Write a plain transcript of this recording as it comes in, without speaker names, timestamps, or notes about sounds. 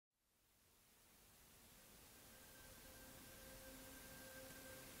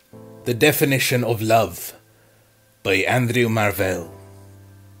The Definition of Love by Andrew Marvell.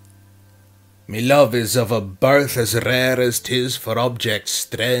 Me love is of a birth as rare as 'tis for objects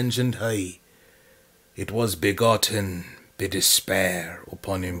strange and high. It was begotten by despair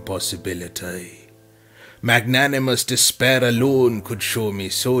upon impossibility. Magnanimous despair alone could show me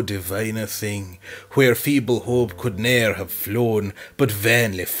so divine a thing, where feeble hope could ne'er have flown, but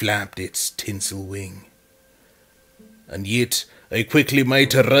vainly flapped its tinsel wing. And yet I quickly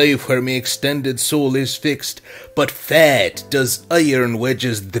might arrive where my extended soul is fixed, but fate does iron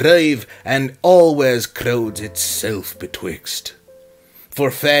wedges drive, and always crowds itself betwixt.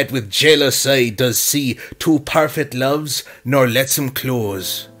 For fate with jealous eye does see two perfect loves, nor lets 'em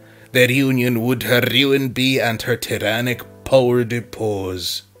close. Their union would her ruin be, and her tyrannic power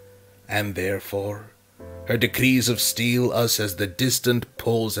depose. And therefore her decrees of steel us as the distant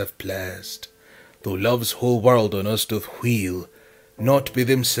poles have placed, though love's whole world on us doth wheel, not by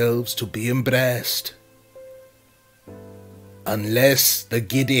themselves to be embraced. Unless the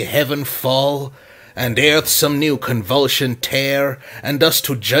giddy heaven fall, and earth some new convulsion tear, and us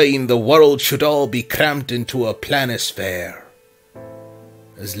to join the world should all be cramped into a planisphere.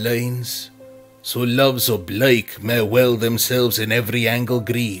 As lines, so loves oblique may well themselves in every angle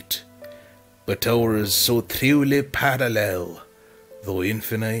greet, but ours so truly parallel, though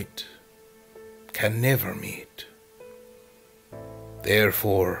infinite, can never meet.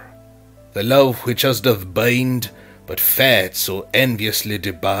 Therefore, the love which us doth bind, but fate so enviously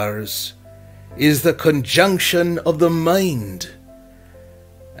debars, is the conjunction of the mind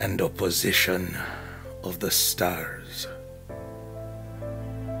and opposition of the stars.